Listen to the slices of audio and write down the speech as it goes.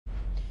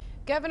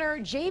Governor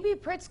J.B.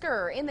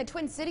 Pritzker in the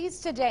Twin Cities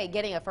today,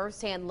 getting a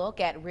first-hand look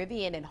at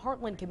Rivian and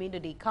Heartland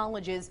Community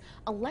College's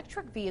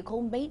electric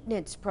vehicle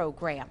maintenance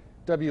program.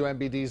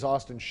 WMBD's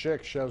Austin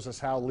Schick shows us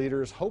how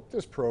leaders hope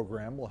this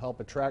program will help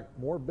attract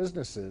more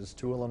businesses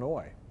to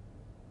Illinois.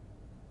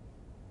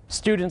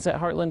 Students at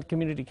Heartland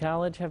Community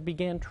College have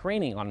began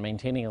training on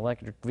maintaining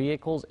electric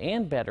vehicles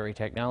and battery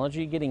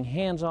technology, getting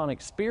hands-on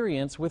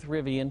experience with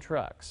Rivian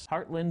trucks.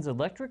 Heartland's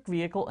Electric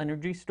Vehicle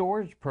Energy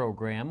Storage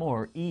Program,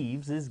 or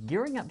EVES, is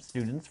gearing up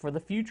students for the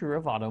future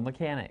of auto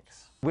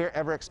mechanics. We're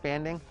ever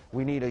expanding.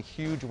 We need a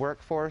huge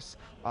workforce.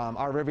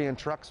 Our Rivian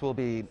trucks will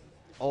be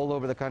all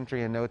over the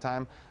country in no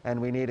time, and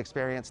we need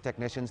experienced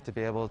technicians to be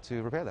able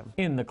to repair them.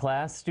 In the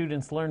class,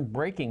 students learn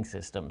braking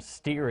systems,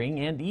 steering,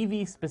 and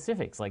EV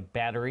specifics like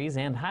batteries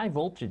and high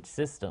voltage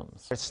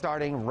systems. We're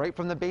starting right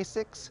from the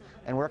basics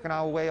and working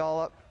our way all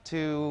up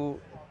to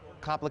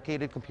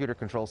complicated computer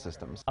control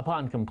systems.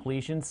 Upon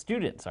completion,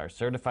 students are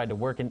certified to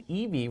work in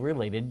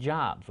EV-related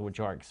jobs, which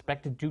are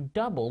expected to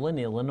double in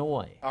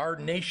Illinois. Our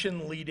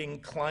nation-leading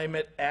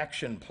climate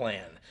action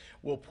plan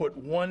will put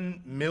 1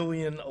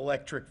 million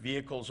electric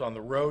vehicles on the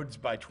roads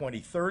by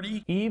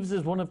 2030. EVES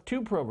is one of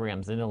two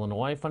programs in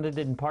Illinois funded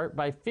in part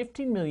by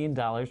 $15 million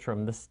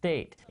from the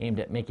state, aimed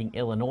at making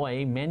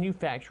Illinois a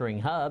manufacturing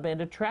hub and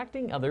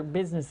attracting other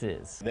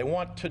businesses. They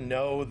want to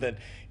know that,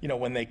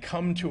 when they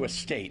come to a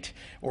state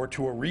or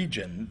to a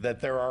region,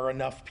 that there are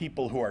enough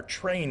people who are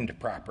trained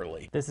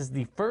properly. This is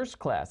the first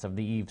class of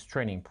the EVES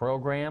training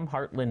program.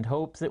 Heartland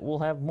hopes it will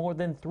have more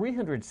than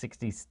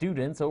 360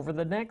 students over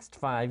the next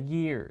 5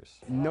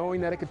 years. Knowing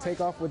that it could take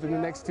off within the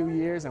next 2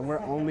 years and we're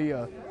only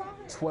a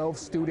 12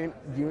 student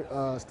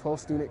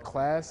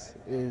class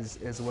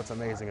is what's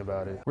amazing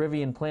about it.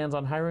 Rivian plans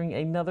on hiring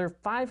another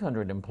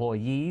 500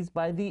 employees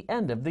by the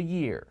end of the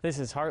year. This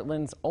is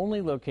Heartland's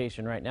only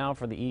location right now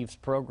for the EVES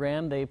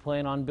program. They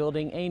plan on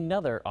building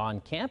another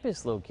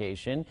on-campus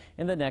location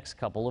in the next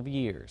couple of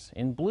years.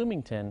 In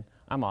Bloomington,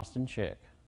 I'm Austin Schick.